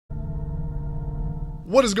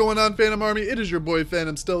What is going on, Phantom Army? It is your boy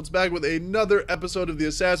PhantomStiltz back with another episode of the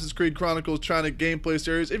Assassin's Creed Chronicles China gameplay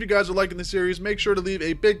series. If you guys are liking the series, make sure to leave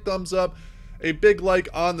a big thumbs up, a big like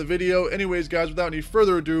on the video. Anyways, guys, without any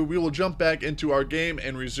further ado, we will jump back into our game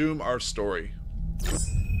and resume our story.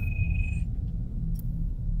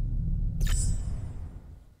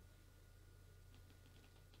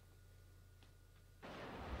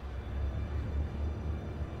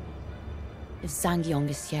 If Zhang Yong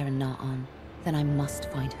is here and Na-An, then I must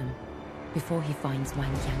find him before he finds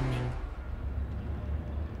Wang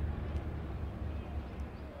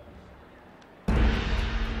Yangming.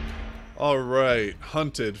 Alright,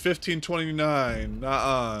 hunted. 1529,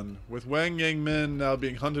 Na-An. With Wang Yangmin now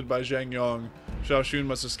being hunted by Zhang Yong, Xiao Xun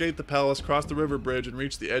must escape the palace, cross the river bridge, and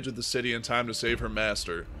reach the edge of the city in time to save her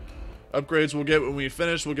master. Upgrades we'll get when we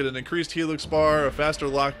finish, we'll get an increased Helix bar, a faster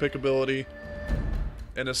lockpick ability,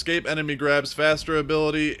 an escape enemy grabs faster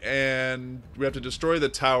ability, and we have to destroy the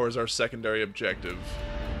tower as our secondary objective.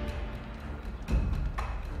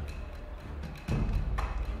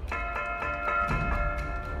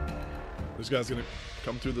 This guy's gonna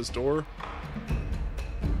come through this door.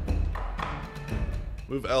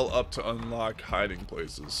 Move L up to unlock hiding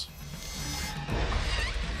places.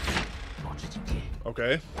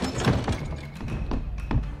 Okay.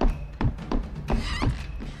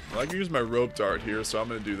 I can use my rope dart here, so I'm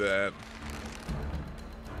going to do that.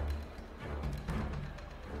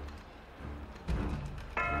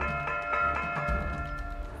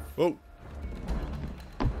 Whoa.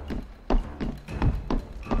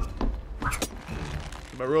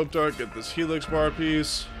 Get my rope dart, get this Helix bar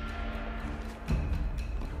piece.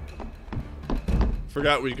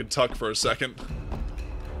 Forgot we could tuck for a second.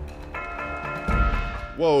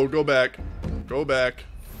 Whoa, go back. Go back.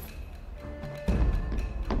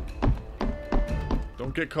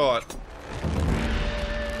 Don't get caught.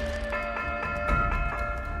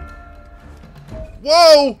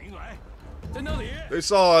 Whoa! They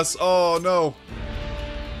saw us. Oh, no.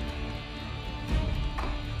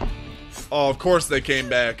 Oh, of course they came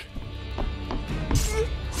back.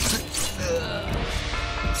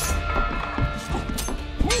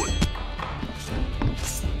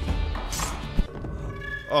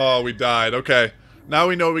 Oh, we died. Okay. Now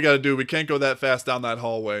we know what we gotta do. We can't go that fast down that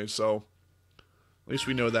hallway, so at least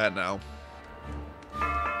we know that now.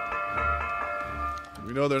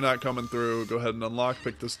 We know they're not coming through. Go ahead and unlock,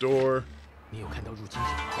 pick this door.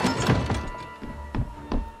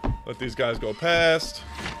 Let these guys go past.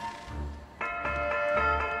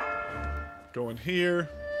 Go in here.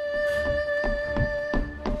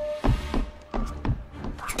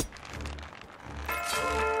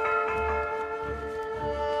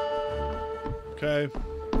 Okay.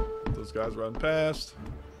 Those guys run past.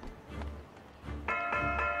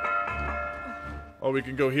 Oh, we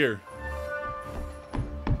can go here.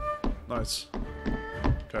 Nice.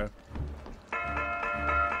 Okay.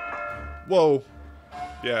 Whoa.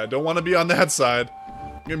 Yeah, don't want to be on that side.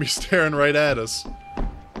 You're gonna be staring right at us.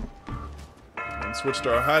 And switch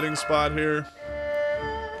to our hiding spot here.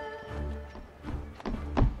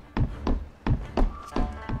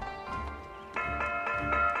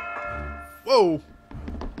 Whoa.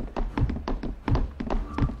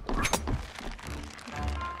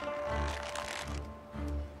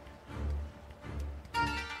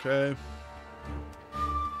 Okay.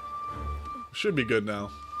 Should be good now.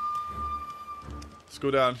 Let's go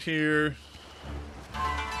down here.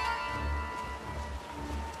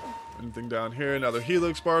 Anything down here? Another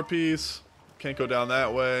Helix bar piece. Can't go down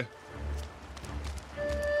that way.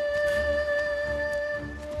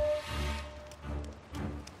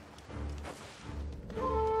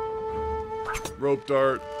 Rope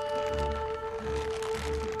dart.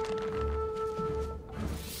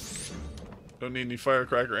 Don't need any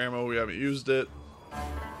firecracker ammo, we haven't used it.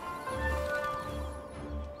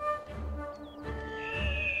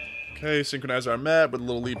 Okay, synchronize our map with a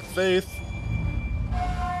little leap of faith.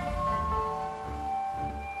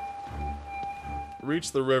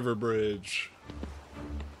 Reach the river bridge.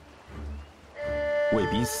 卫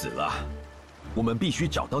兵死了，我们必须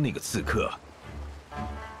找到那个刺客。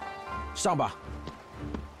上吧。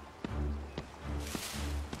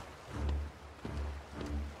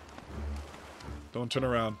 Don't turn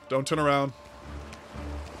around. Don't turn around.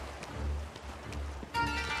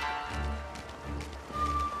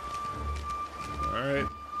 Alright.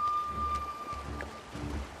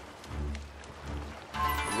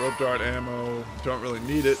 Rope dart ammo. Don't really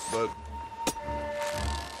need it, but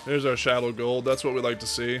there's our shadow gold. That's what we like to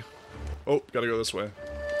see. Oh, gotta go this way.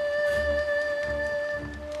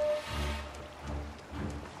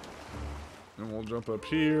 And we'll jump up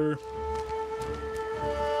here.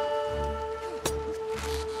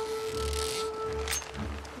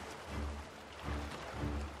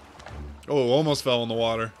 Oh, almost fell in the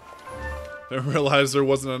water. Didn't realize there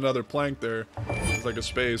wasn't another plank there. It's like a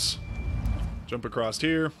space. Jump across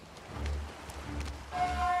here.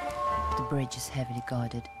 The bridge is heavily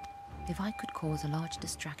guarded. If I could cause a large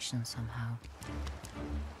distraction somehow.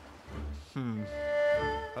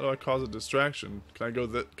 How do I cause a distraction? Can I go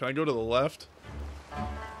to the left?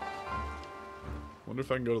 Wonder if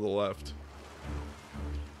I can go to the left.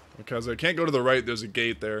 Because I can't go to the right, there's a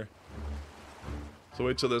gate there. So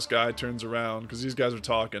wait till this guy turns around, because these guys are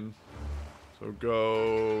talking. So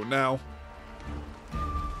go now.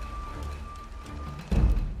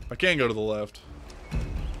 I can't go to the left.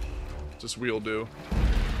 Just wheel do.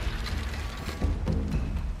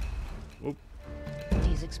 Whoop.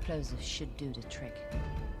 These explosives should do the trick.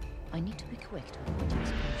 I need to be quick to avoid the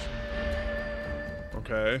explosion.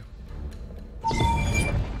 Okay.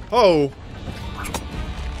 Oh!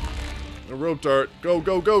 A rope dart. Go,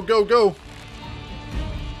 go, go, go, go!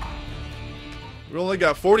 We only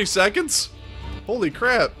got 40 seconds? Holy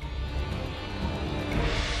crap.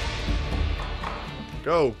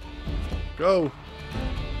 Go. Go.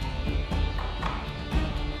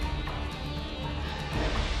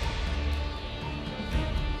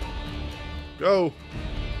 Go.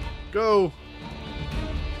 Go.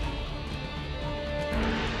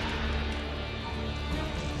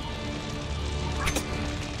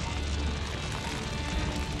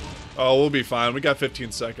 Oh, we'll be fine. We got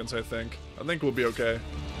 15 seconds, I think. I think we'll be okay.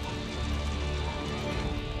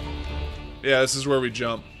 Yeah, this is where we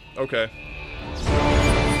jump. Okay.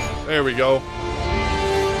 There we go.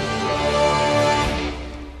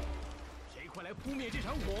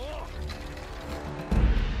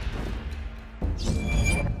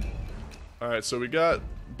 Alright, so we got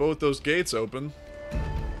both those gates open.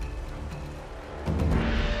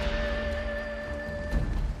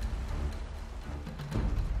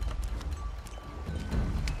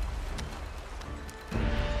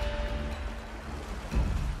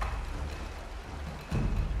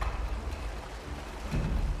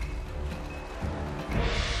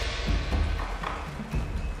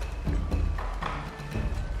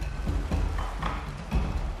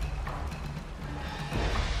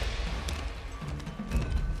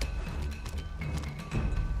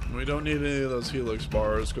 We don't need any of those helix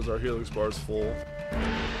bars because our helix bar is full.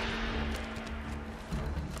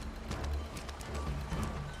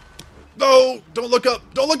 No! Don't look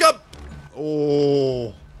up! Don't look up!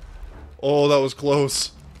 Oh. Oh, that was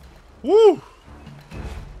close. Woo!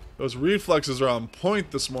 Those reflexes are on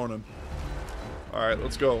point this morning. Alright,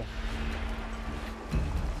 let's go.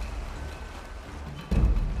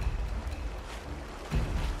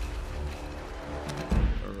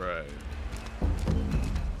 Alright.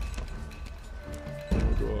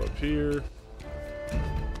 We'll go up here.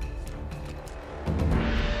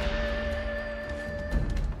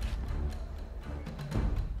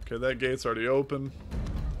 Okay, that gate's already open.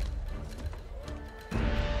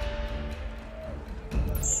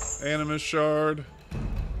 Animus shard.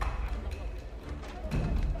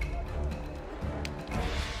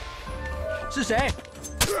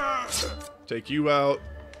 Take you out.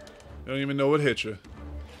 You don't even know what hit you.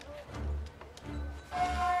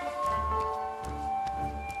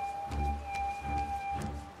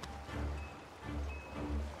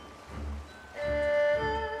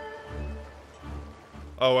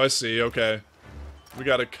 Oh, I see. Okay. We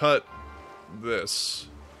gotta cut this.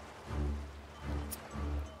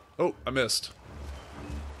 Oh, I missed.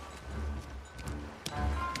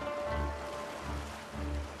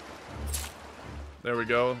 There we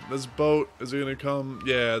go. This boat is gonna come.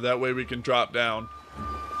 Yeah, that way we can drop down.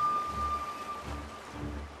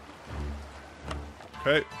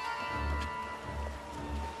 Okay.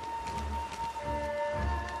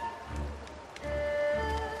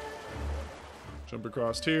 Jump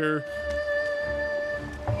across here.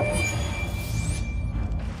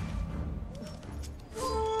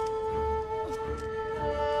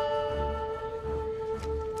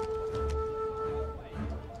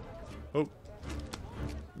 Oh.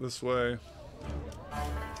 This way.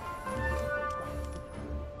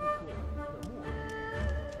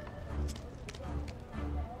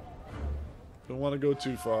 Don't want to go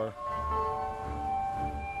too far.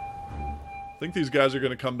 I think these guys are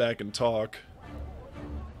going to come back and talk.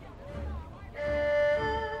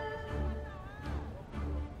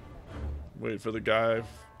 Wait for the guy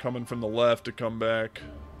coming from the left to come back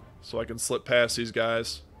so I can slip past these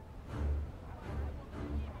guys.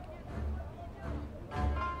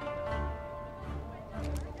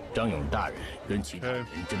 Okay.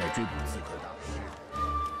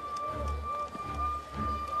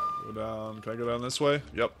 Go down. Can I go down this way?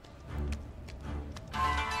 Yep.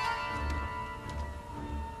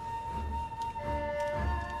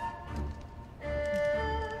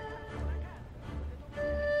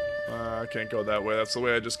 can't go that way. That's the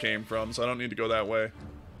way I just came from, so I don't need to go that way.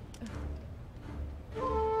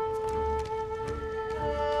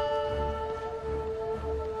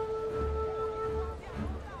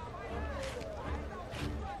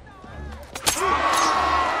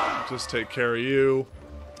 Just take care of you.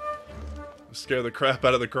 Scare the crap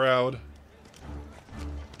out of the crowd.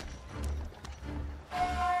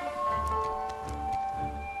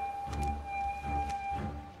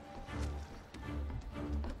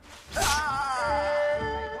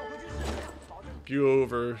 You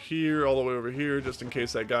over here, all the way over here, just in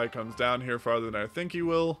case that guy comes down here farther than I think he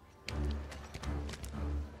will.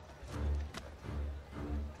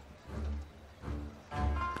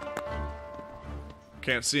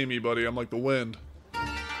 Can't see me, buddy. I'm like the wind.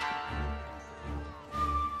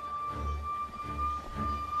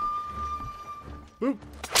 Boop.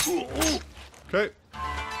 Okay.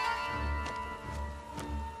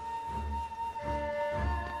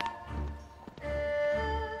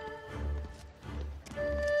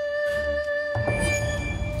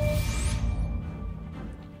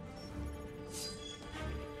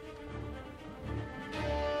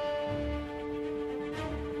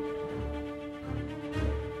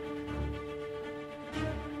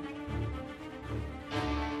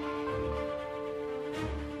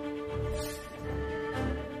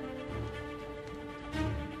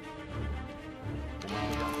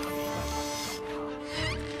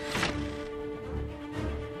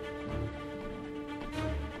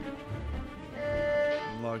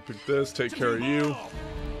 Pick this, take care of you.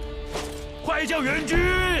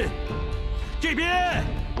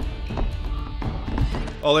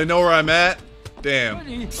 Oh, they know where I'm at?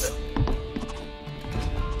 Damn.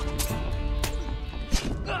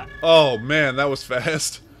 Oh man, that was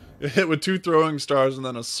fast. It hit with 2 throwing stars and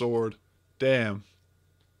then a sword. Damn.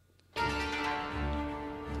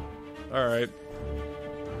 Alright.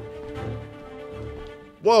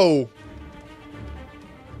 Whoa!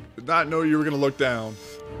 Did not know you were gonna look down.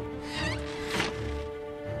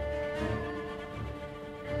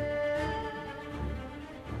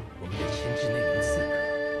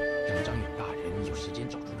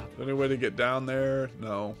 Any way to get down there?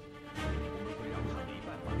 No.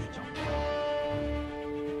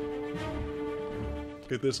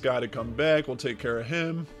 Get this guy to come back. We'll take care of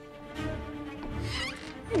him.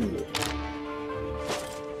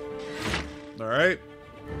 Alright.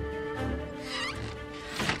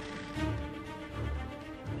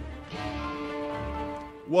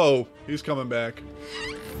 Whoa, he's coming back.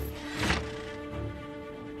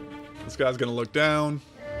 This guy's gonna look down.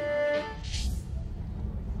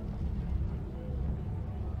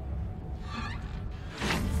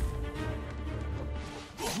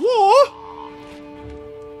 Whoa!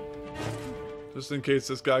 Just in case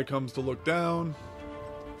this guy comes to look down.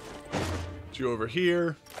 Get you over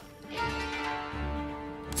here.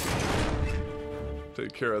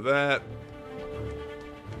 Take care of that.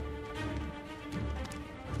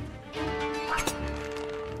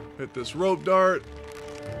 Hit this rope dart.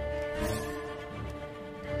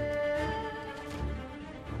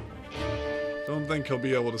 Don't think he'll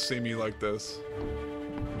be able to see me like this.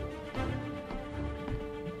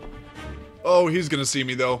 Oh, he's gonna see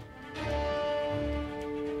me though.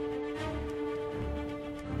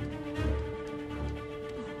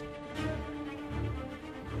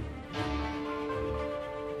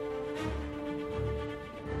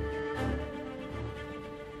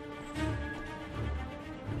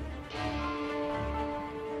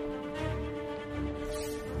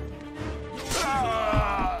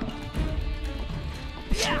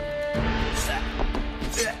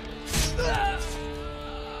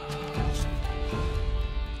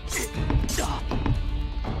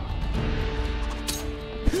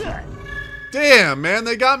 Damn, man,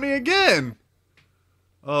 they got me again.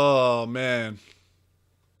 Oh, man.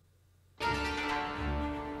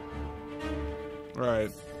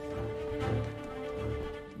 Alright.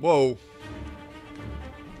 Whoa.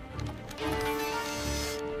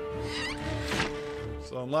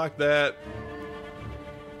 So unlock that.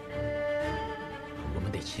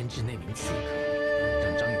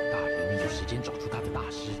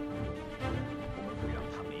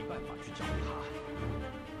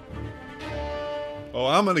 Oh,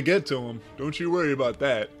 I'm gonna get to him. Don't you worry about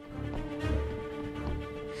that.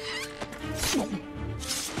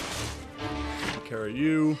 Carry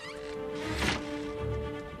you.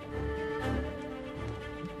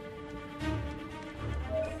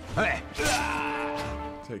 Hey.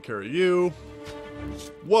 Take care of you.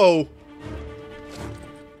 Whoa.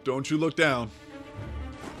 Don't you look down.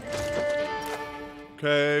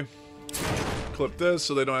 Okay. Clip this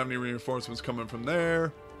so they don't have any reinforcements coming from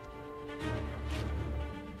there.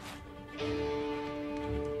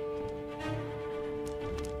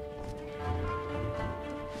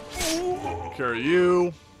 Take care of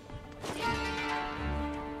you.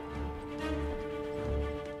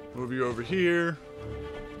 Move you over here.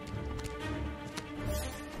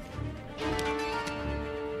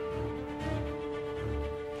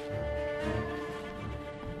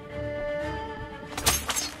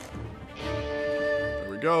 There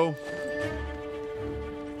we go.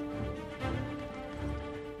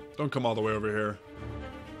 Don't come all the way over here.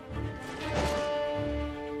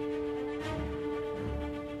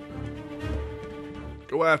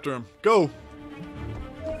 Go after him. Go!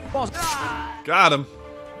 Got him.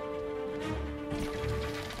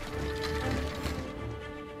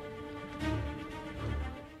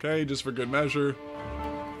 Okay, just for good measure.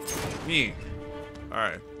 Me.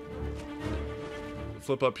 Alright.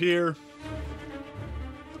 Flip up here.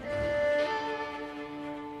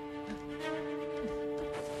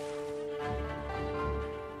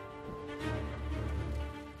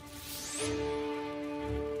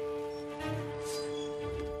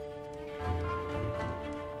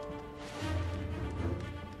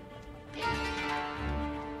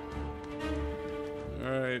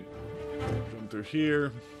 Alright. Come through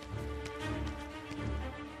here.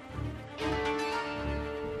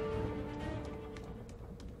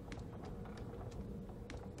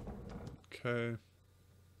 Okay.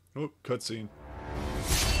 Oh, cutscene.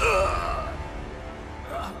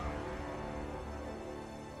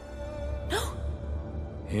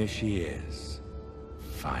 Here she is.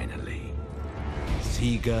 Finally.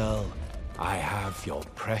 Seagirl, I have your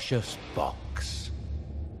precious box.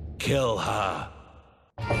 Kill her.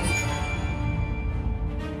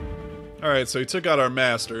 Alright, so he took out our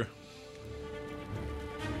master.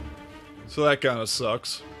 So that kind of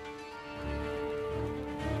sucks.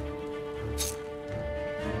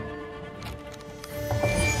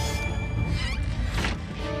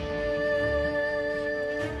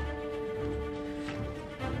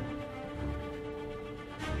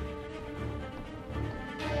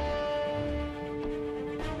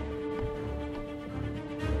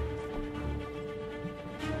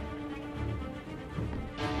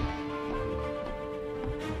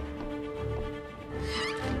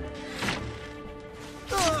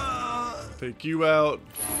 Take you out.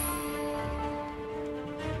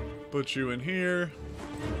 Put you in here.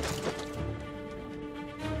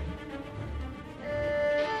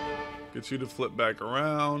 Get you to flip back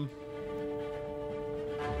around.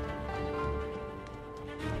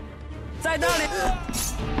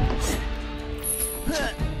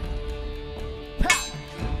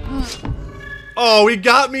 Oh, he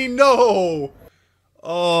got me? No!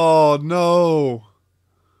 Oh, no.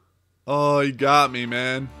 Oh, he got me,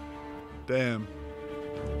 man. Damn.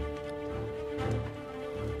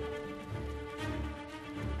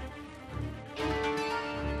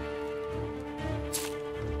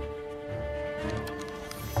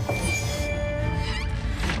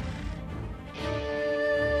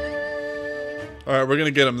 Alright, we're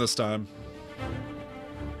gonna get him this time.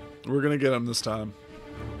 We're gonna get him this time.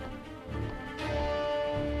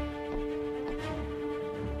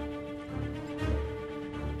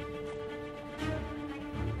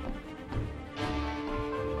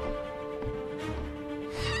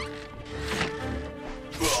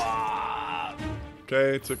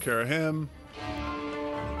 Okay, took care of him.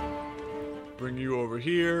 Bring you over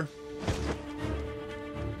here.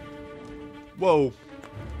 Whoa.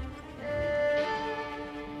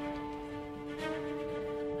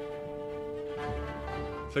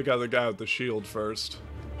 Take out the guy with the shield first.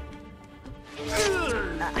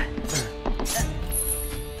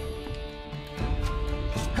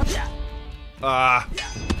 Ah.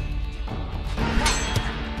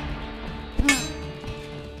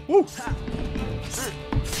 Woo.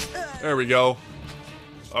 There we go.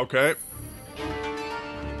 Okay.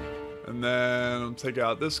 And then take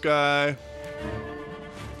out this guy.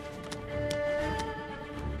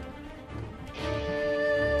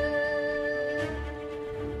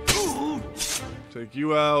 Take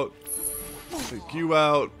you out. Take you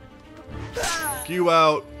out. Take you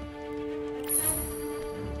out.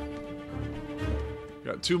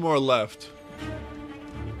 Got two more left.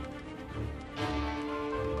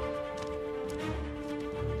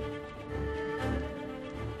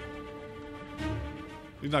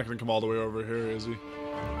 He's not gonna come all the way over here, is he?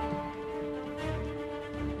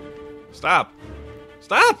 Stop!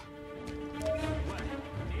 Stop!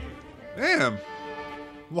 Damn!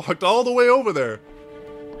 Walked all the way over there.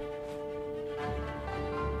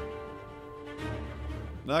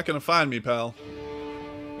 Not gonna find me, pal.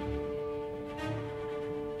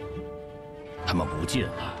 他们不进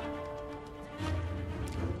了。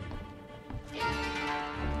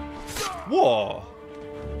 Whoa!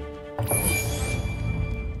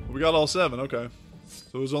 We got all 7, okay.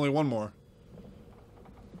 So there's only one more.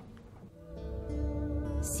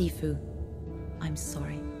 Sifu, I'm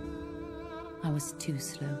sorry. I was too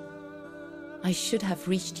slow. I should have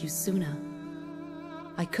reached you sooner.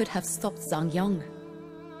 I could have stopped Zhang Yong.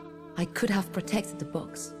 I could have protected the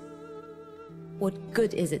books. What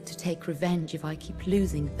good is it to take revenge if I keep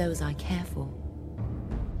losing those I care for?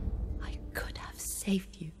 I could have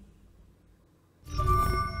saved you.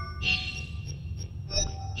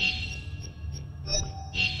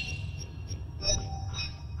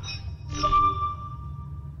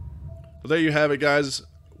 Well, there you have it, guys.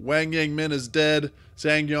 Wang Yangmin is dead.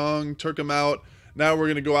 Zhang Yong took him out. Now we're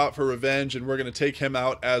going to go out for revenge, and we're going to take him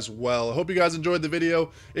out as well. I hope you guys enjoyed the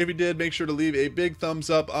video. If you did, make sure to leave a big thumbs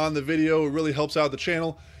up on the video. It really helps out the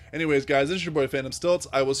channel. Anyways, guys, this is your boy PhantomStiltz.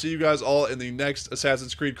 I will see you guys all in the next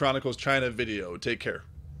Assassin's Creed Chronicles China video. Take care.